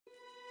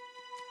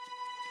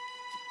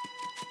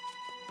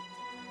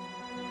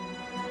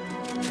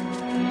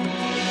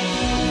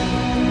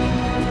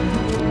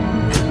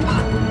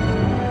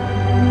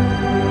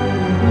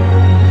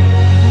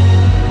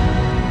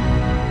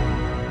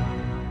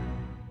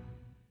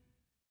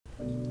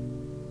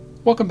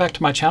Welcome back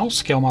to my channel,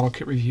 Scale Model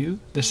Kit Review.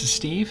 This is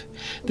Steve.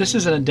 This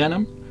is an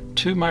addendum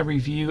to my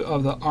review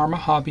of the Arma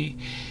Hobby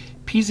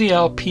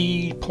PZL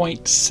P.7A.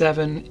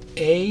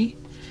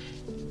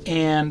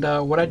 And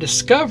what I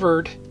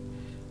discovered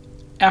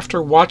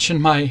after watching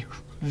my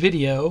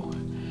video,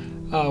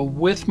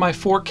 with my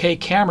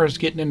 4K cameras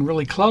getting in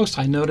really close,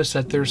 I noticed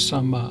that there's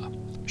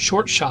some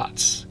short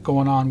shots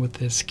going on with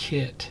this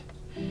kit.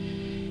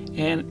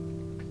 And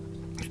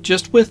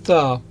just with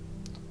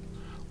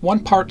one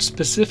part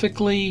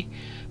specifically,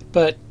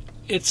 but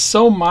it's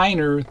so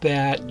minor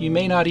that you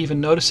may not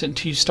even notice it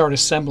until you start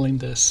assembling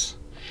this.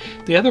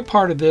 The other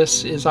part of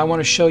this is I want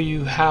to show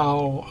you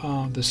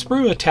how the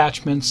sprue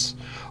attachments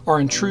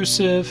are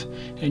intrusive,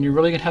 and you're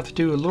really going to have to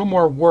do a little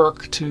more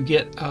work to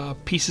get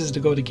pieces to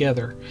go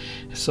together.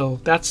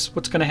 So that's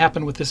what's going to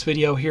happen with this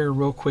video here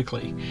real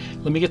quickly.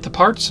 Let me get the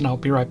parts and I'll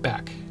be right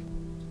back.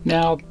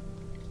 Now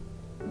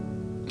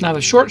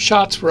the short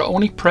shots were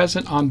only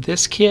present on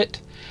this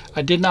kit.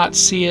 I did not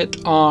see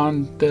it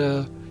on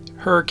the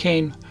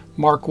Hurricane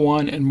Mark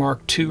 1 and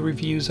Mark 2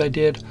 reviews I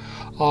did.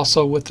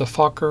 Also with the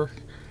Fokker,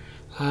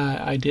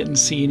 I didn't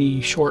see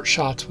any short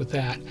shots with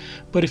that.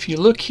 But if you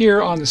look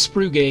here on the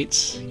sprue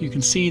gates, you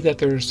can see that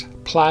there's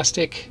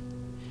plastic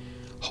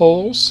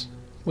holes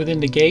within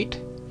the gate.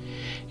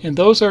 And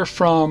those are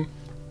from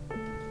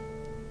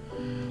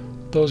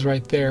those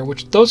right there,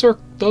 which those are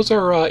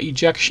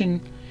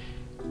ejection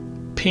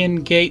pin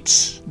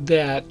gates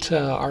that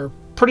are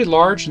pretty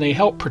large, and they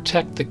help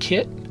protect the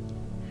kit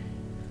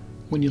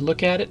when you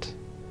look at it.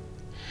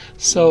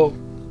 So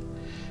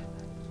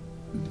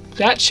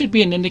that should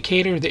be an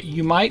indicator that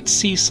you might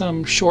see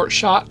some short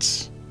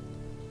shots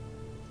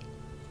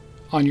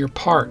on your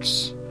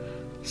parts.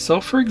 So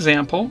for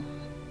example,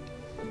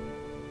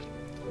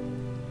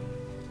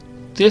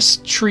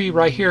 this tree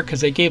right here,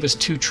 because they gave us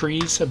two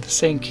trees of the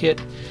same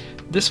kit,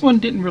 this one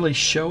didn't really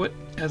show it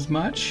as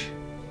much.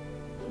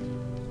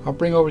 I'll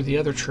bring over the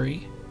other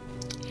tree.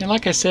 And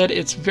like I said,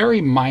 it's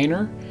very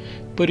minor,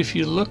 but if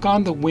you look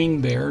on the wing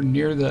there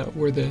near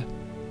where the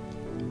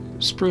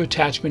sprue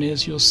attachment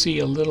is, you'll see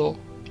a little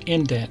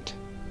indent.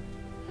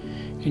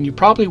 And you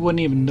probably wouldn't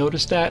even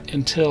notice that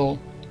until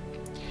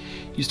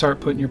you start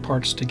putting your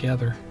parts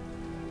together.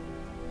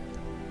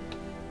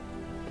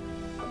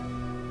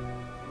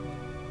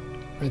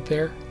 Right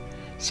there.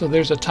 So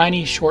there's a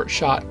tiny short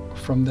shot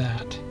from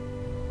that.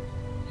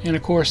 And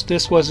of course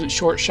this wasn't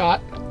short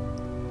shot.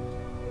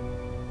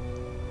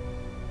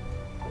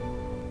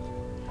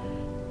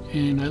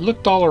 And I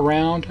looked all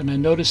around and I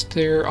noticed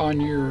there on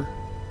your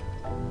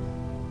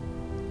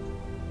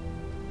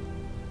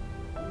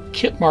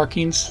kit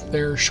markings,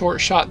 there's short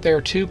shot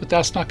there too, but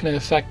that's not going to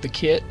affect the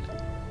kit.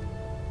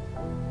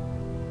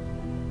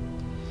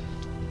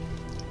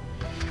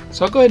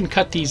 So I'll go ahead and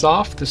cut these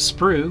off the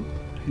sprue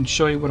and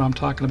show you what I'm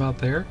talking about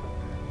there.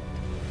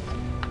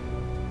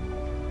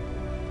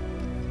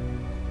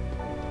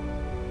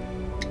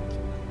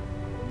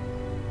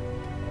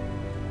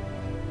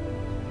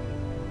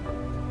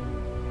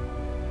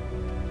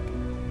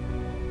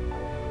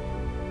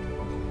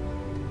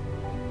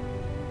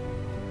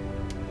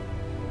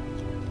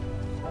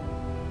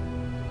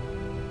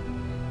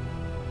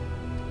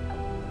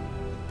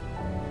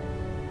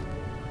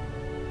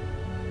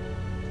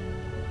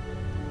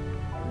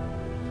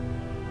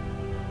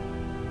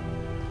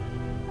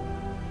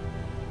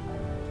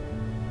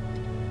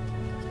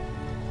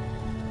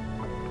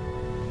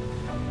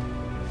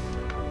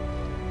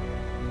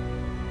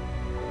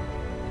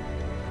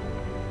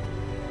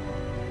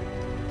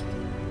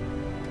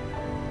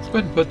 Go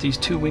ahead and put these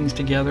two wings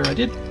together. I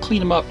did clean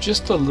them up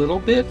just a little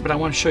bit, but I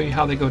want to show you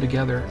how they go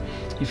together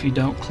if you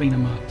don't clean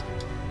them up.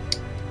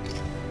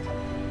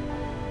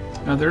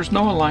 Now there's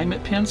no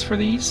alignment pins for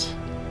these.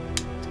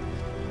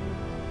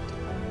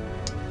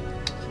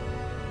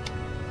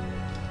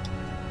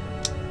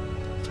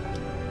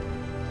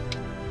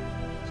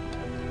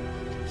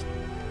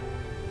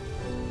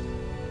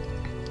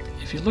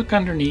 If you look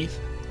underneath,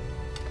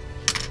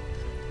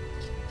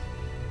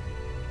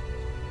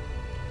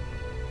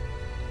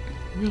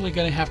 really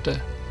going to have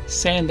to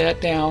sand that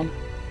down.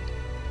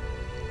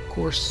 Of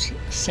course,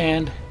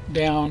 sand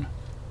down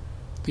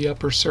the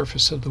upper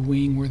surface of the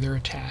wing where they're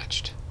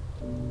attached.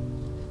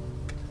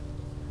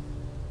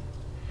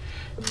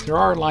 There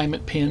are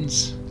alignment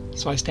pins,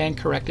 so I stand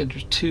corrected.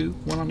 There's two,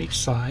 one on each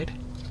side.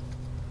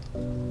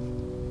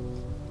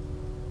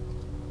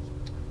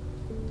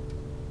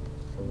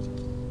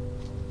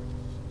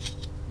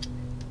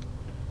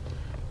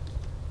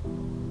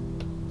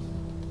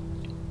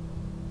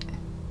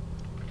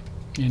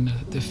 And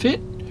the fit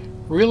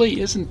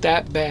really isn't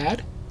that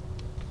bad.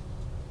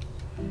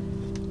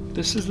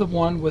 This is the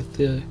one with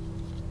the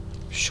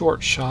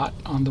short shot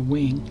on the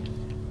wing.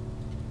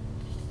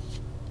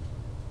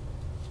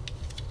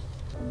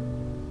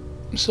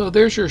 So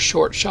there's your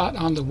short shot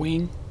on the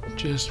wing,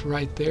 just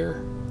right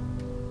there.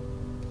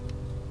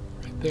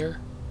 Right there.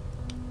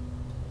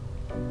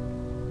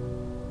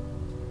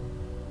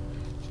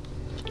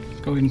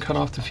 Go ahead and cut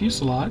off the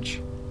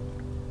fuselage.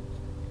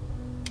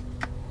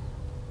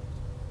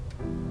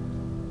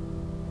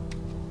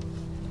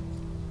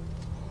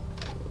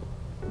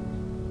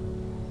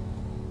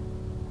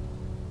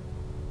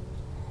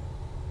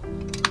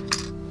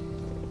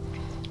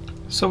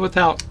 So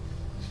without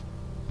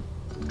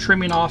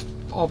trimming off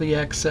all the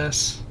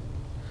excess,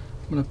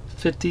 I'm going to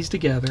fit these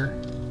together.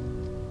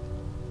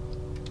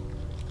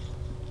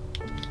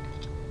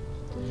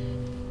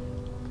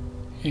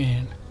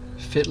 And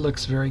fit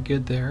looks very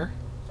good there.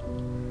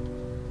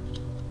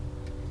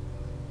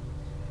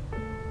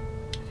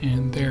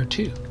 And there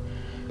too.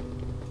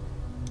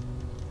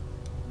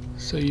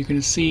 So you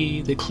can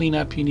see the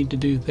cleanup you need to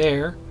do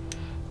there,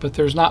 but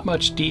there's not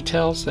much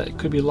details that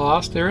could be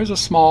lost. There is a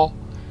small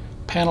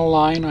panel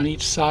line on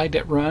each side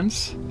that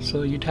runs,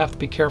 so you'd have to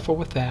be careful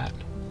with that.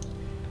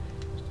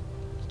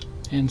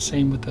 And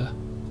same with the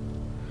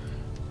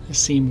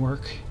seam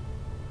work.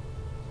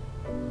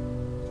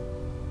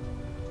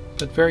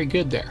 But very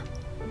good there.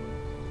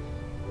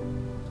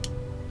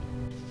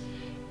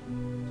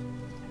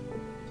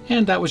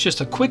 And that was just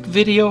a quick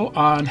video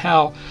on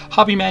how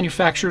hobby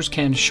manufacturers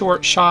can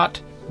short shot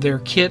their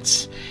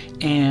kits,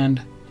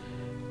 and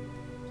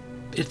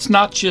it's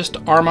not just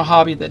Arma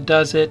Hobby that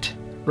does it.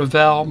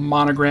 Revell,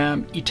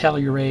 Monogram,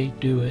 Italiere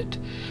do it.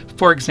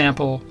 For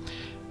example,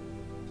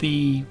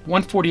 the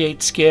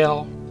 1/48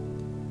 scale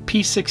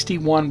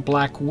P61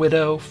 Black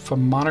Widow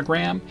from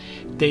Monogram,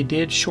 they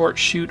did short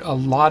shoot a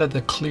lot of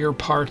the clear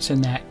parts in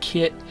that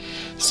kit.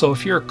 So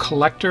if you're a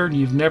collector and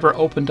you've never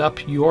opened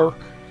up your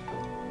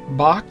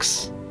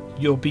box,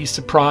 you'll be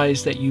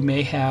surprised that you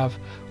may have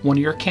one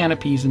of your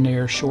canopies in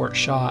there short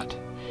shot.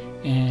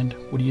 And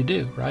what do you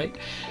do, right?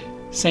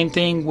 Same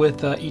thing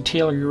with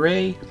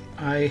Italiere.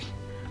 I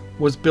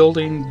was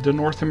building the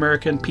North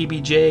American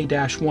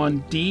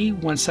PBJ-1D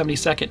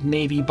 172nd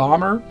Navy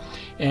bomber,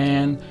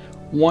 and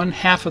one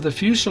half of the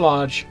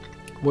fuselage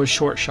was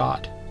short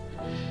shot.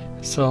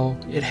 So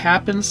it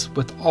happens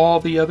with all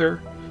the other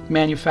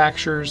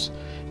manufacturers,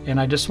 and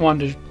I just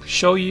wanted to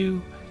show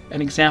you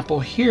an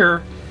example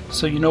here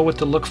so you know what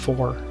to look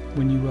for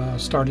when you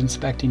start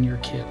inspecting your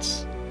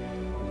kits.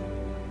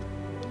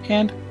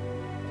 And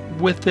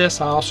with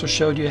this, I also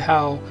showed you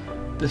how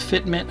the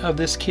fitment of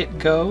this kit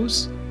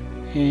goes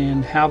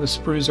and how the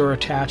sprues are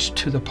attached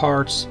to the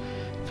parts.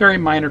 Very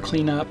minor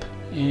cleanup,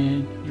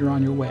 and you're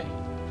on your way.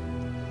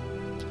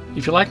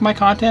 If you like my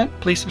content,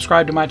 please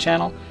subscribe to my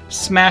channel.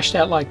 Smash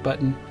that like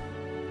button.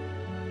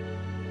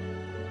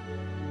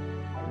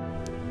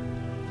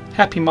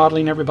 Happy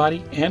modeling,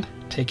 everybody, and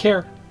take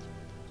care.